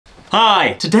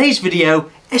Hi! Today's video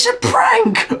is a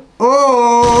prank!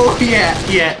 Oh,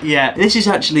 yeah. This is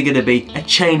actually going to be a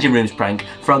changing rooms prank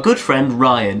for our good friend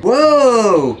Ryan.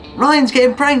 Whoa! Ryan's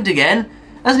getting pranked again?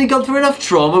 Hasn't he gone through enough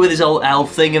trauma with his old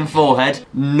elf thing and forehead?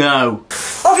 No.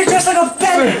 Oh, you're dressed like a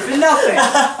penny for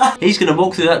nothing! He's going to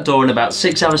walk through that door in about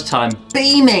 6 hours' time,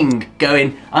 beaming,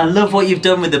 going, I love what you've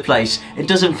done with the place. It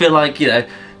doesn't feel like, you know,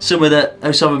 somewhere that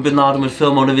Osama bin Laden would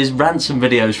film one of his ransom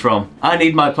videos from. I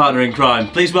need my partner in crime.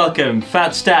 Please welcome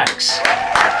Fat Stacks.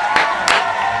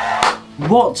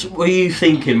 What were you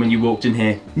thinking when you walked in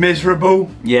here? Miserable.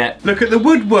 Yeah. Look at the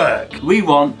woodwork. We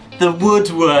want the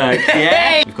woodwork,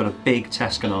 yeah? We've got a big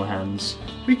task on our hands.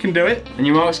 We can do it. And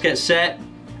your marks, get set.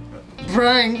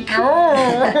 Prank!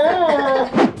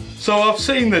 So I've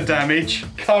seen the damage,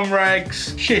 cum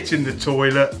rags, shit in the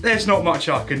toilet. There's not much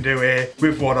I can do here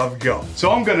with what I've got. So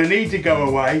I'm gonna need to go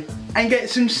away and get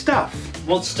some stuff.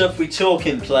 What stuff we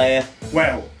talking, player?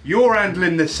 Well, you're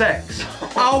handling the sex.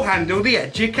 I'll handle the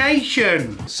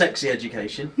education. Sexy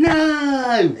education?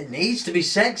 No! It needs to be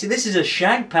sexy. This is a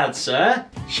shag pad, sir.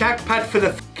 Shag pad for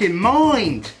the fucking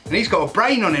mind. And he's got a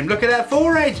brain on him, look at that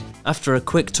forehead. After a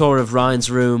quick tour of Ryan's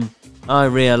room, I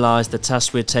realised the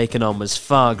task we'd taken on was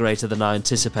far greater than I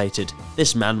anticipated.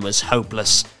 This man was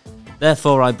hopeless.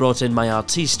 Therefore I brought in my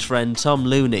artiste friend Tom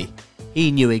Looney. He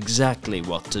knew exactly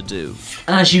what to do.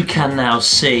 As you can now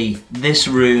see, this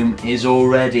room is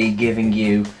already giving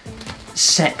you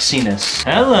sexiness.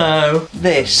 Hello!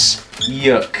 This,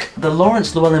 yuck. The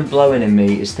Lawrence Llewellyn blowing in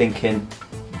me is thinking,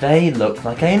 they look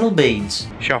like anal beads.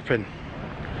 Shopping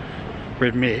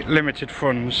with me limited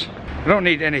funds. I don't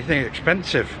need anything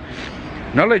expensive.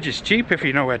 Knowledge is cheap if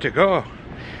you know where to go.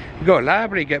 You go to the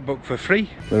library, get booked for free.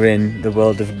 We're in the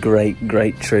world of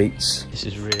great treats. This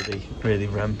is really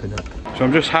ramping up. So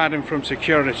I'm just hiding from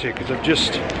security because I've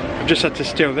just had to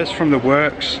steal this from the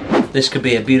works. This could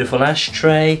be a beautiful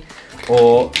ashtray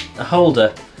or a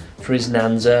holder for his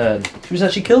nan's urn. She was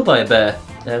actually killed by a bear.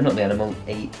 No, not the animal,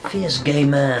 a fierce gay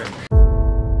man.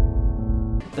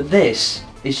 But this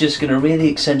is just going to really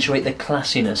accentuate the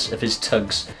classiness of his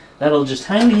tugs. That'll just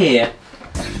hang here,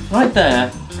 right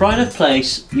there, pride of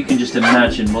place. You can just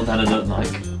imagine what that'd look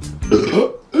like.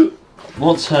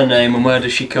 What's her name and where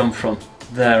does she come from?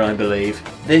 There, I believe.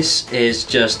 This is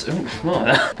just,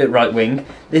 a bit right wing.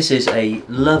 This is a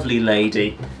lovely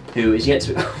lady who is yet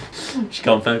to, she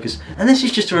can't focus. And this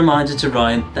is just a reminder to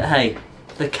Ryan that, hey,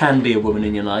 there can be a woman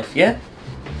in your life, yeah?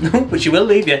 But she will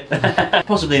leave you,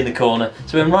 possibly in the corner.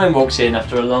 So when Ryan walks in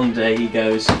after a long day, he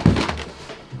goes,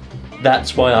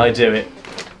 that's why I do it,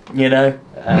 you know?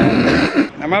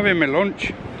 I'm having my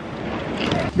lunch.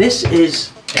 This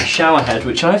is a shower head,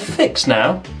 which I've fixed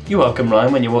now. You're welcome,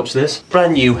 Ryan, when you watch this.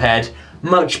 Brand new head,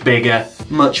 much bigger,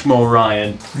 much more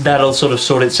Ryan. That'll sort of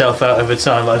sort itself out over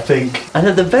time, I think. And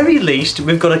at the very least,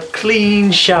 we've got a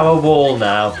clean shower wall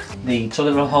now. The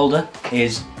toilet roll holder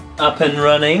is up and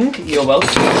running. You're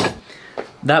welcome.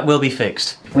 That will be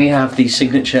fixed. We have the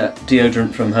signature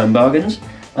deodorant from Home Bargains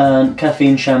and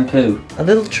caffeine shampoo. A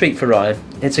little treat for Ryan.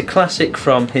 It's a classic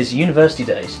from his university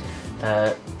days.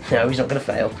 No, he's not going to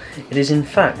fail. It is in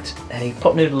fact a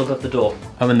pop noodle above the door.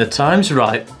 And when the time's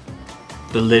right,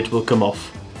 the lid will come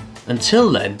off.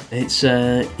 Until then, it's,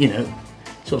 you know,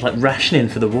 sort of like rationing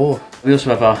for the war. We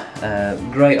also have our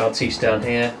great artiste down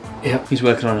here. Yep, he's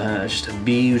working on just a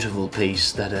beautiful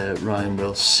piece that Ryan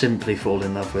will simply fall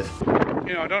in love with.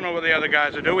 You know, I don't know what the other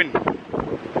guys are doing.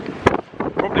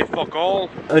 Probably fuck all.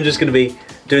 I'm just going to be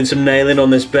doing some nailing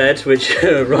on this bed, which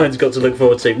Ryan's got to look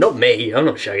forward to. Not me, I'm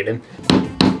not showing him.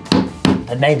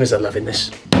 The neighbours are loving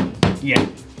this. Yeah.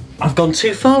 I've gone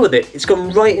too far with it. It's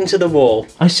gone right into the wall.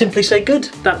 I simply say good.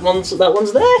 That one's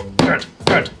there.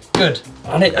 Good.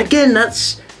 And it, again,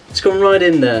 it's gone right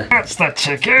in there. That's the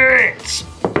ticket!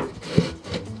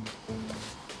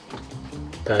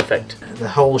 Perfect. The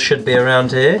hole should be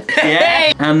around here.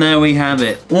 Yeah. And there we have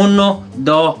it. Uno,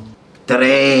 dos,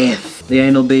 tres. The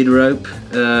anal bead rope,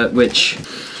 which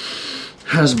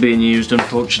has been used,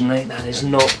 unfortunately. That is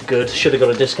not good. Should have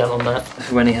got a discount on that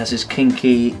for when he has his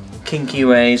kinky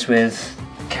ways with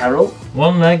Carol.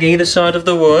 One leg either side of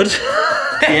the wood.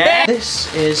 Yeah.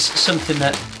 This is something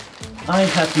that I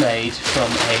have made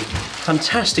from a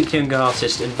fantastic young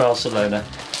artist in Barcelona.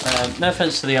 No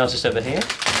offence to the artist over here.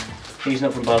 He's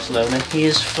not from Barcelona. He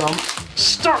is from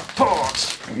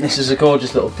Stockport. This is a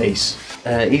gorgeous little piece.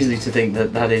 Easily to think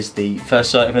that that is the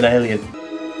first sight of an alien.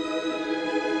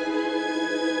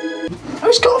 Oh,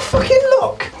 it's got a fucking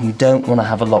lock! You don't want to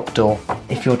have a locked door.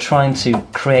 If you're trying to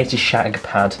create a shag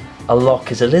pad, a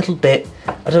lock is a little bit,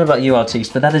 I don't know about you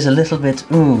artiste, but that is a little bit,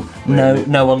 ooh,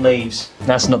 no one leaves.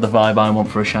 That's not the vibe I want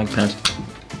for a shag pad.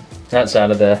 That's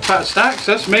out of there. Fat Stacks,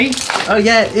 that's me. Oh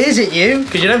yeah, is it you?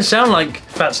 Because you don't sound like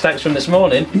Fat Stacks from this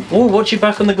morning. Oh, watch your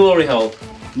back on the glory hole.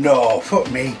 No,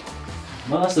 fuck me.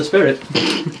 Well, that's the spirit.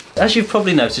 As you've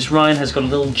probably noticed, Ryan has got a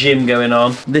little gym going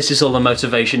on. This is all the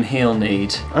motivation he'll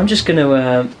need. I'm just going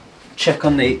to check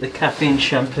on the caffeine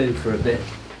shampoo for a bit.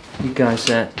 You guys,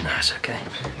 no, it's okay.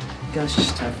 You guys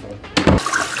just have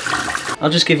fun. I'll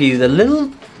just give you the little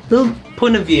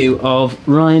point of view of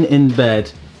Ryan in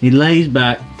bed. He lays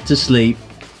back to sleep,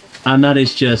 and that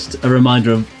is just a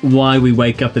reminder of why we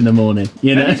wake up in the morning,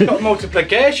 you know? And it's got a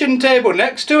multiplication table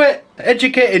next to it.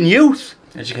 Educating youth.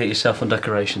 Educate yourself on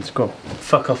decorations. Go on,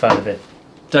 fuck off out of it.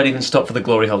 Don't even stop for the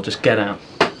glory hole, just get out.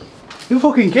 You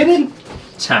fucking kidding?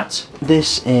 Tat.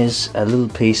 This is a little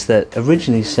piece that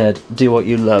originally said, do what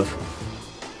you love.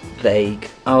 Vague.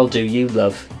 I'll do you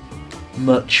love.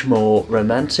 Much more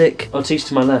romantic. Oh, tease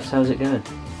to my left, how's it going?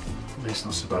 It's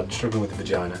not so bad. Struggling with the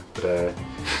vagina, but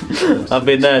I've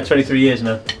been there 23 years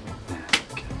now.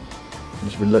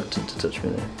 He's reluctant to touch me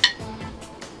there.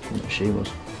 No, she was.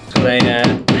 Got a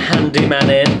handyman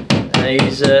in.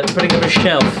 He's putting up a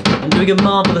shelf and doing a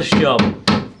marvellous job.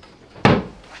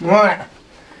 Right.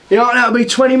 You like that to be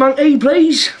 20 monkey,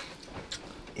 please?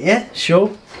 Yeah,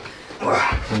 sure.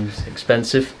 It's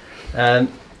expensive. Do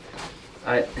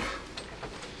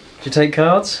you take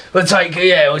cards? We'll take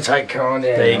card,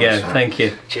 yeah. There you go, thank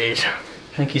you. Cheers.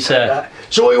 Thank you, sir.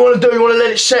 So what you want to do, you want to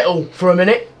let it settle for a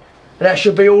minute, and that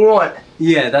should be alright.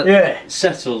 Yeah, that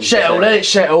settles. Settle, let it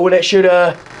settle, and it should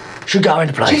go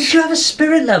into Do place. you have a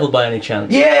spirit level by any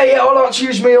chance? Yeah, I like to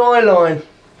use my eye line.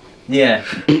 Yeah.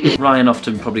 Ryan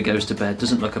often probably goes to bed,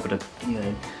 doesn't look up at a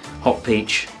hot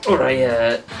peach or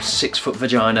a 6-foot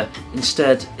vagina.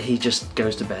 Instead, he just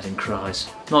goes to bed and cries.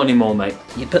 Not anymore, mate.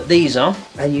 You put these on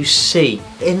and you see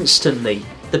instantly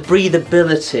the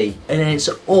breathability, and it's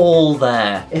all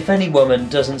there. If any woman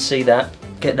doesn't see that,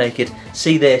 get naked,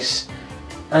 see this,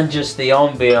 and just the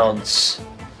ambience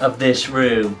of this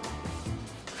room.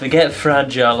 Forget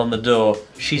fragile on the door,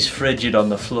 she's frigid on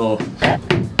the floor.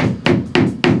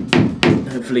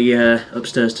 Hopefully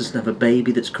upstairs doesn't have a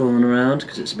baby that's crawling around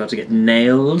because it's about to get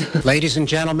nailed. Ladies and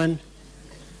gentlemen,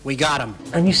 we got him.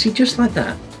 And you see, just like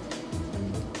that,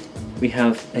 we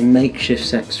have a makeshift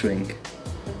sex ring.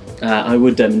 I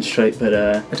would demonstrate, but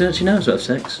I don't actually know how to have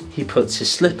sex. He puts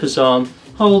his slippers on,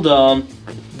 hold on,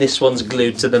 this one's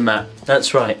glued to the mat.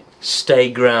 That's right, stay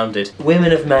grounded.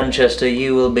 Women of Manchester,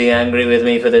 you will be angry with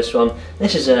me for this one.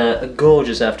 This is a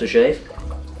gorgeous aftershave.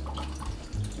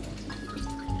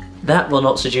 That will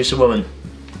not seduce a woman,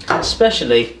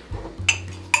 especially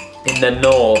in the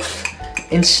north.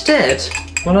 Instead,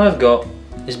 what I've got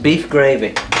is beef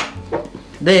gravy.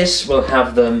 This will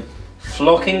have them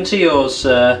flocking to yours,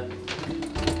 sir.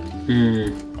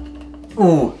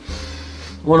 Ooh,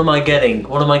 what am I getting?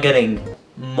 What am I getting?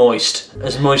 Moist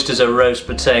as a roast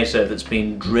potato that's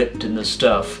been dripped in the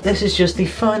stuff. This is just the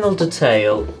final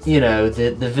detail. You know,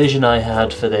 the vision I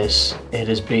had for this, it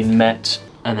has been met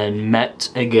and then met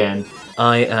again.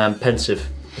 I am pensive.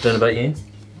 I don't know about you?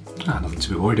 nothing to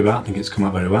be worried about. I think it's come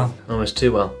out very well. Almost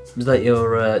too well. Was that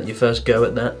your first go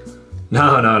at that?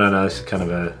 No. This is kind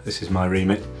of this is my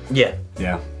remit. Yeah.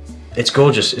 Yeah. It's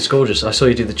gorgeous. It's gorgeous. I saw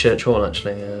you do the church hall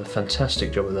actually.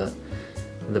 Fantastic job with that.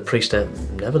 The priest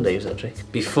never leaves actually.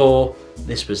 Before,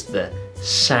 this was the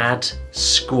sad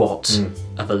squat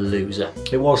of a loser.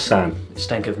 It was sad. It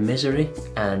stank of misery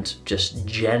and just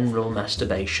general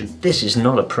masturbation. This is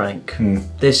not a prank.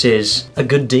 This is a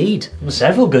good deed.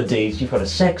 Several good deeds. You've got a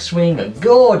sex swing, a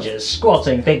gorgeous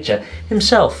squatting picture.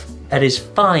 Himself at his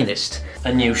finest.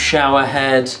 A new shower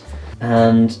head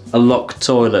and a locked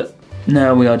toilet.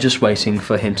 Now we are just waiting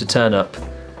for him to turn up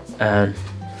and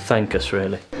thank us,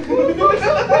 really.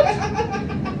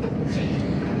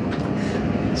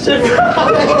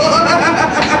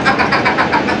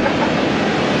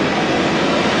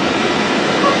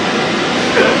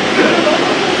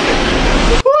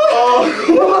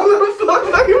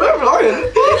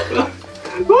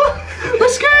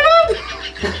 What's going on?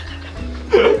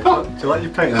 Do you like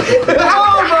your paint?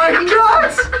 Oh my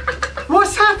god!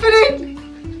 What's happening?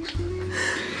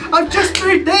 I've just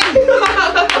moved in!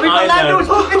 I've been landlord's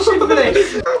permission for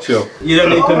this! Sure. You don't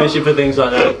need permission for things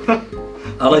like that.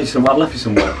 I've left you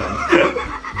some work on.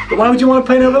 But why would you want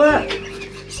to paint over that?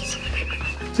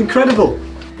 It's incredible.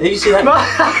 Did you see that?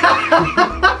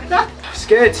 It's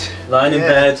good. Lying in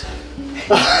bed.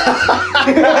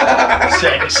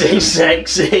 Sexy,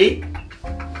 sexy.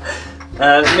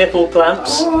 Nipple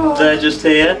clamps, they're just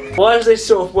here. Why is this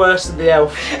sort of worse than the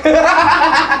elf?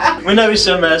 We know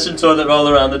some toilet roll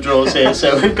around the drawers here,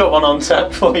 so we've got one on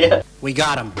tap for you. We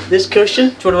got him. This cushion,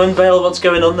 do you want to unveil what's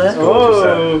going on there?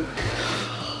 Oh.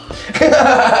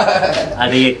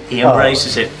 And he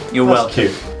embraces it. You're welcome.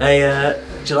 Cute. Hey,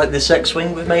 do you like this sex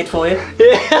swing we've made for you?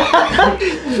 Yeah.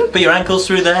 Put your ankles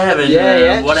through there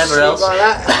and whatever else. Like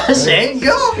that. That's it.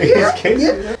 Go. Yeah.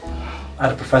 I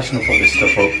had a professional put this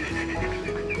stuff up.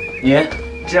 Yeah.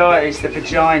 Joe, it's the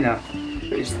vagina.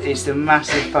 It's the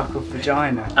massive fuck off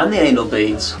vagina. And the anal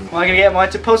beads. Am I gonna get my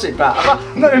deposit back?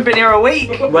 I've not even been here a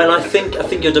week. Well, I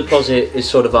think your deposit is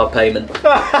sort of our payment.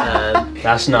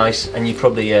 That's nice, and you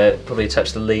probably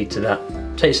attach the lead to that.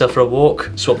 Take yourself for a walk.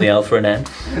 Swap the L for an N.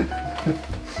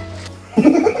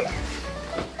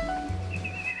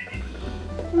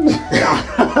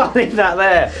 I'll leave that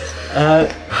there.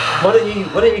 Why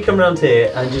don't you come around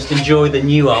here and just enjoy the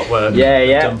new artwork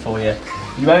we've done for you.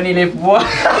 You only live once.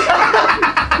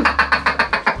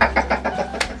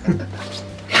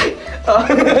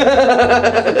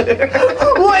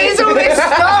 What is all this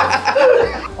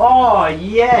stuff? Oh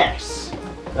yes.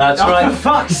 That's right. For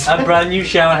fuck's sake. A brand new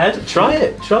shower head. Try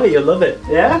it. You'll love it.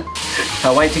 Yeah.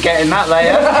 Can't wait to get in that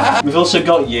later. We've also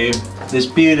got you this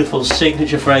beautiful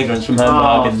signature fragrance from Home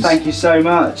Bargains. Thank you so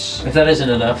much. If that isn't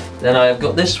enough, then I have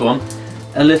got this one,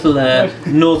 a little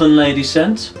Northern Lady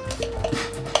scent.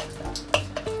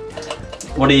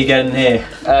 What are you getting here?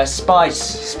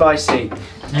 Spicy.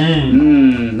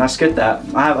 That's good. That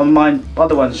I have on my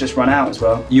other ones just run out as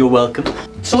well. You're welcome.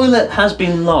 Toilet has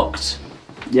been locked.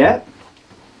 Yeah.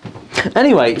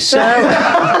 Anyway, so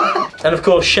and of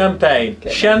course champagne.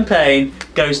 Champagne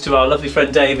goes to our lovely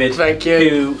friend David. Thank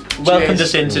you. Who welcomed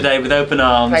us in today with open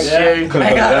arms. Thank you.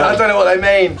 I don't know what they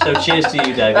mean. So cheers to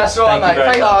you, David. That's all right, Thank you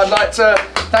mate. very much. I'd like to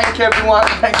thank everyone.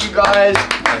 Thank you guys.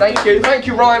 Thank you. Thank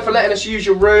you, Ryan, for letting us use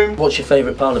your room. What's your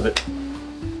favourite part of it?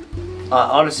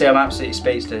 Honestly, I'm absolutely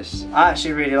speechless. I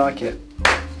actually really like it.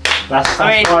 That's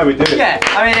why we do it. Yeah,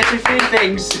 I mean, there's a few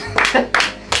things.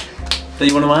 Do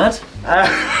you want to add?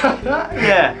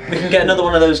 Yeah. We can get another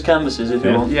one of those canvases if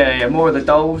you want. Yeah, more of the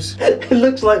dolls. It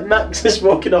looks like Max is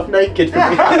walking off naked from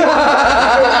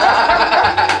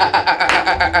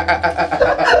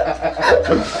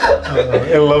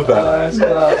He'll love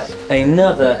that.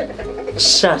 Another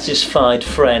satisfied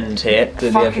friend here.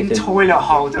 Doing Fucking everything. toilet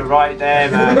holder right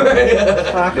there,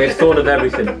 man. We've thought of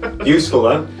everything. Useful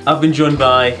though. I've been joined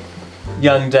by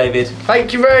young David.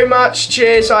 Thank you very much.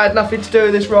 Cheers. I had nothing to do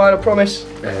with this, Ryan, I promise.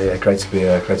 Yeah, great to be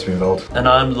involved. And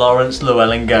I'm Lawrence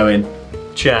Llewellyn Going.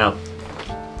 Ciao.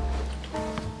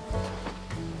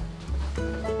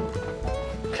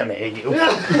 Come here, you.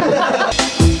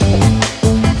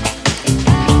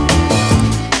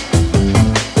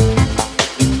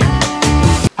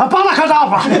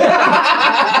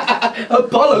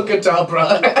 Apollo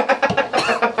Cadabra!